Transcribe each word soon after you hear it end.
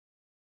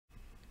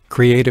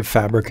Creative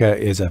Fabrica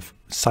is a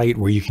site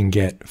where you can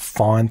get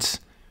fonts,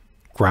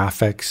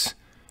 graphics,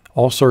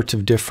 all sorts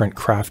of different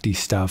crafty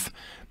stuff.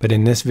 But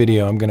in this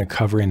video, I'm going to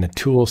cover in the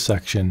tools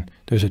section.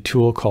 There's a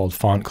tool called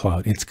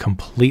FONTCLOUD. It's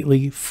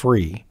completely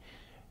free.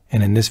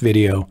 And in this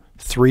video,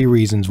 3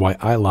 reasons why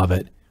I love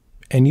it,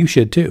 and you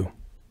should too.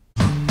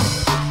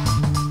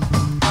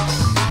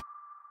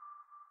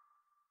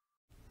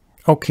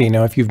 Okay,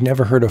 now if you've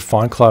never heard of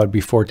FONTCLOUD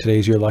before,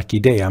 today's your lucky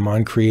day. I'm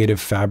on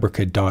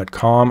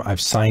creativefabrica.com.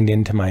 I've signed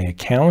into my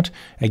account.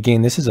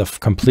 Again, this is a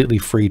completely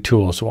free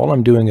tool. So all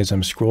I'm doing is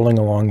I'm scrolling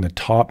along the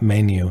top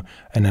menu,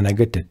 and then I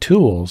get to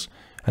Tools,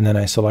 and then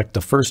I select the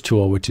first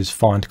tool, which is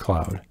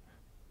FONTCLOUD.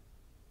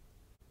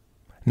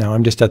 Now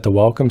I'm just at the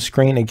welcome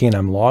screen. Again,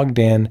 I'm logged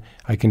in.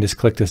 I can just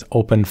click this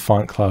Open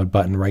FONTCLOUD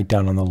button right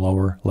down on the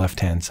lower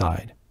left-hand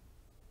side.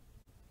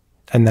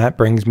 And that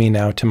brings me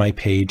now to my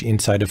page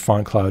inside of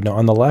FONTCLOUD. Now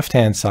on the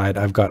left-hand side,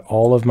 I've got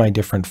all of my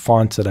different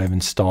fonts that I've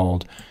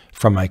installed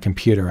from my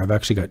computer. I've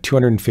actually got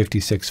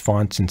 256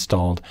 fonts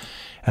installed,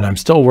 and I'm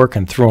still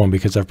working through them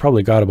because I've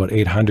probably got about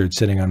 800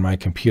 sitting on my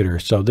computer.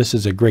 So this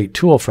is a great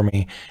tool for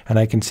me, and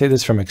I can say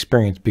this from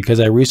experience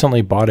because I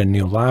recently bought a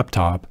new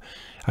laptop.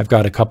 I've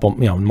got a couple,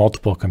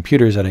 multiple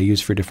computers that I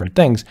use for different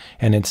things,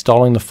 and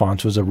installing the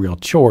fonts was a real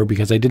chore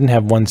because I didn't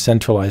have one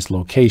centralized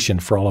location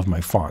for all of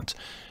my fonts.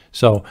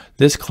 So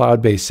this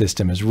cloud-based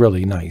system is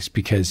really nice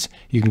because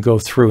you can go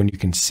through and you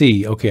can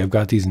see, okay, I've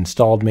got these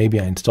installed. Maybe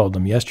I installed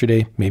them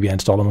yesterday. Maybe I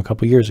installed them a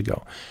couple years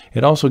ago.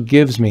 It also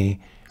gives me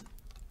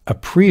a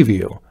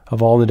preview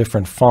of all the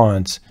different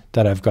fonts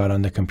that I've got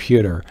on the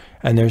computer.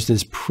 And there's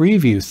this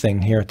preview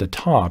thing here at the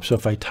top. So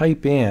if I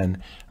type in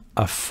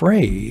a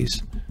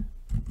phrase,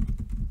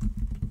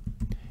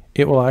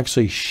 it will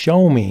actually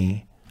show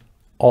me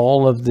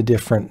all of the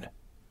different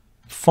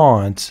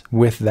fonts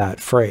with that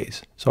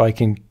phrase. So I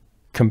can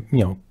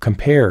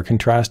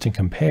contrast and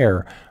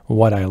compare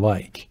what I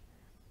like.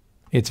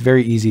 It's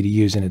very easy to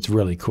use and it's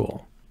really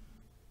cool.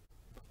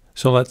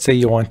 So let's say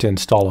you want to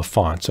install a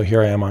font. So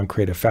here I am on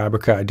Creative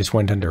Fabrica. I just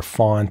went under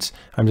fonts.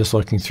 I'm just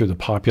looking through the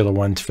popular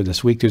ones for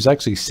this week. There's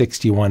actually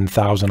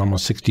 61,000,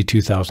 almost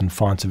 62,000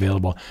 fonts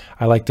available.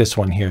 I like this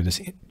one here, this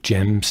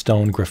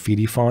gemstone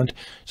graffiti font.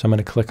 So I'm going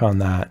to click on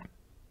that.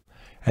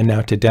 And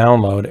now to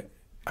download,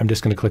 I'm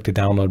just going to click the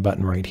download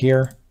button right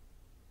here.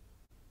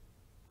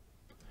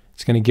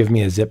 It's going to give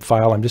me a zip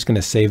file. I'm just going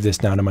to save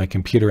this now to my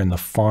computer in the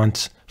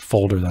fonts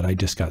folder that I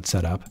just got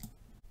set up.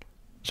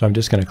 So I'm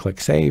just going to click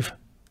save.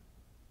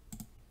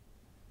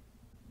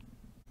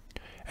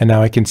 And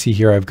now I can see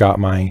here I've got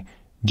my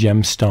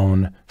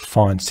gemstone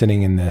font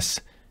sitting in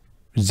this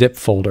zip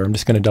folder. I'm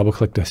just going to double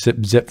click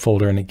the zip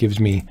folder and it gives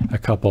me a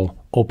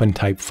couple open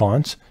type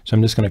fonts. So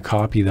I'm just going to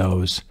copy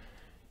those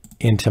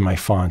into my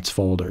fonts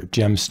folder.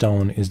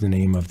 Gemstone is the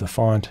name of the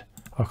font.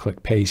 I'll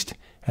click paste.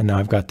 And now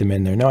I've got them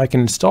in there. Now I can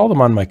install them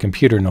on my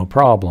computer, no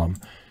problem.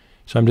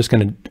 So I'm just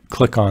going to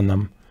click on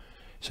them.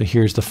 So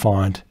here's the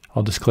font.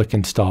 I'll just click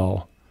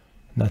install.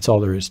 And that's all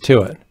there is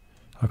to it.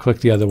 I'll click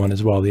the other one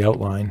as well, the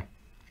outline,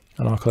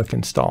 and I'll click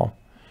install.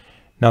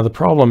 Now the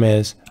problem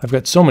is I've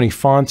got so many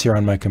fonts here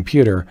on my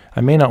computer,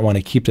 I may not want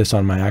to keep this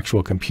on my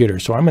actual computer.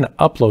 So I'm going to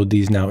upload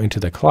these now into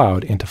the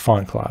cloud, into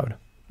FONTCLOUD.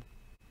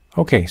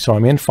 Okay, so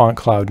I'm in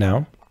FONTCLOUD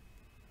now,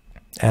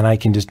 and I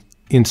can just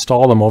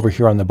install them over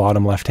here on the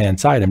bottom left-hand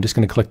side. I'm just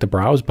going to click the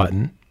browse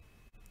button.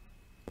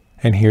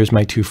 And here's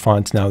my 2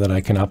 fonts now that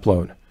I can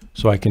upload.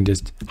 So I can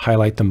just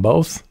highlight them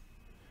both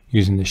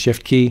using the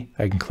shift key.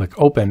 I can click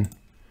open.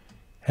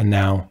 And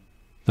now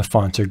the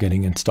fonts are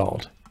getting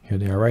installed. Here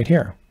they are right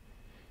here.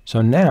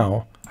 So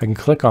now I can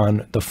click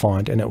on the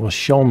font and it will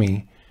show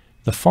me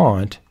the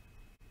font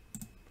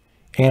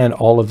and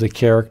all of the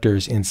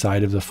characters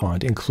inside of the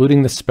font,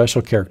 including the special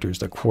characters,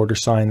 the quarter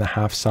sign, the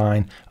half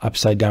sign,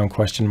 upside down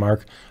question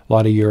mark, a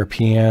lot of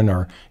European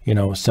or,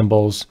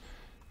 symbols,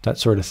 that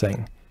sort of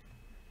thing.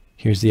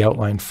 Here's the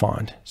outline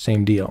font,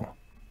 same deal.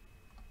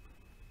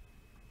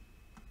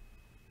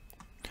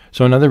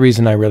 So another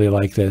reason I really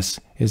like this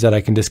is that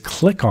I can just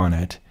click on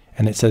it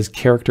and it says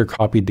character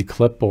copied to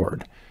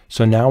clipboard.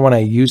 So now when I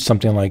use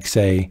something like,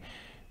 say,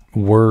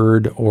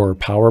 Word or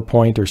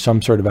PowerPoint or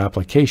some sort of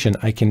application,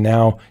 I can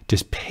now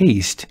just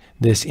paste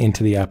this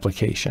into the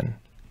application.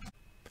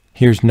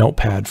 Here's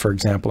Notepad, for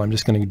example. I'm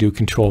just going to do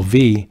Control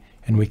V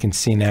and we can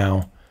see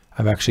now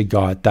I've actually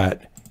got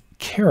that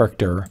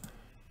character.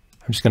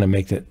 I'm just going to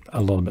make it a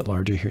little bit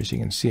larger here so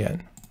you can see it.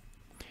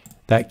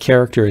 That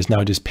character is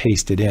now just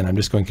pasted in. I'm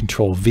just going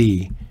Control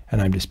V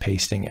and I'm just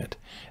pasting it.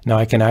 Now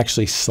I can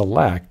actually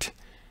select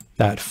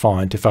that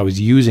font. If I was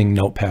using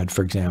Notepad,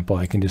 for example,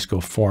 I can just go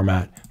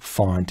Format,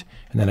 Font,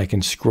 and then I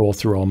can scroll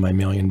through all my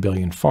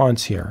billion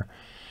fonts here.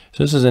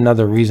 So this is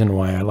another reason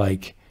why I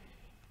like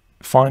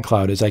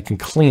FONTCLOUD is I can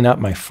clean up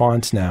my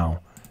fonts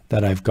now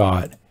that I've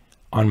got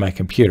on my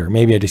computer.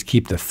 Maybe I just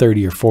keep the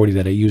 30 or 40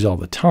 that I use all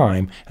the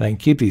time, and I can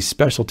keep these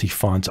specialty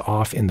fonts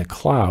off in the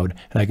cloud,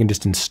 and I can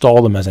just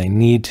install them as I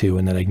need to,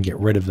 and then I can get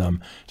rid of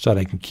them so that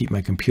I can keep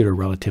my computer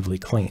relatively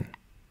clean.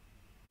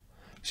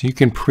 So you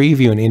can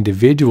preview an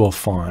individual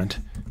font.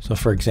 So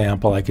for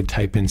example, I could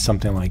type in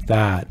something like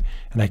that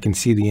and I can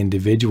see the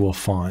individual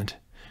font,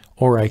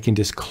 or I can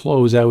just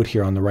close out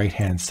here on the right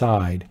hand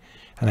side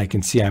and I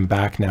can see I'm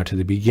back now to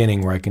the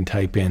beginning where I can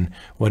type in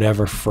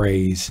whatever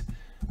phrase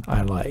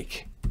I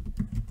like.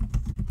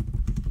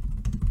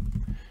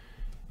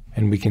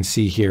 And we can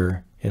see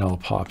here it all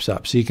pops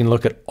up. So you can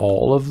look at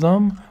all of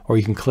them, or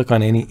you can click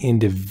on any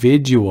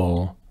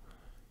individual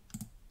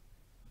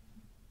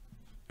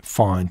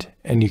font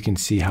and you can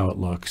see how it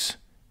looks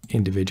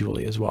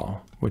individually as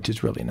well, which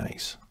is really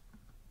nice.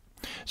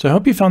 So I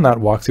hope you found that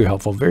walkthrough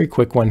helpful. Very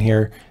quick one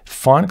here.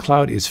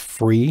 FONTCLOUD is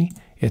free.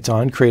 It's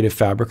on Creative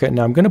Fabrica.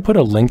 Now I'm going to put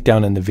a link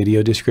down in the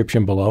video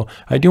description below.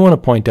 I do want to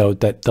point out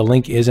that the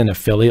link is an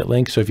affiliate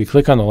link. So if you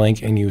click on the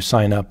link and you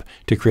sign up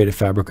to Creative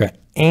Fabrica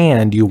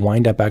and you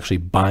wind up actually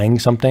buying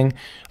something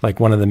like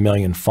one of the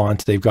million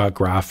fonts, they've got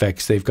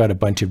graphics, they've got a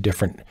bunch of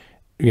different,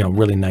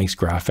 really nice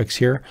graphics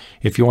here.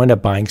 If you wind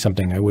up buying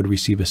something, I would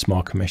receive a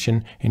small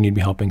commission and you'd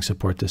be helping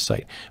support this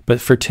site.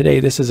 But for today,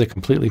 this is a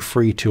completely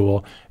free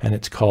tool and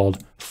it's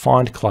called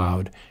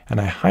FONTCLOUD.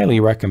 And I highly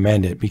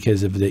recommend it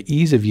because of the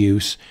ease of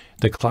use,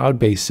 the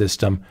cloud-based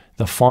system,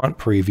 the font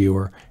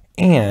previewer,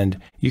 and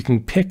you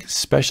can pick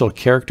special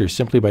characters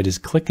simply by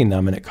just clicking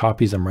them and it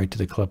copies them right to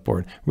the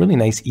clipboard. Really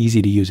nice,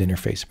 easy to use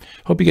interface.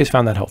 Hope you guys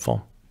found that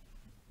helpful.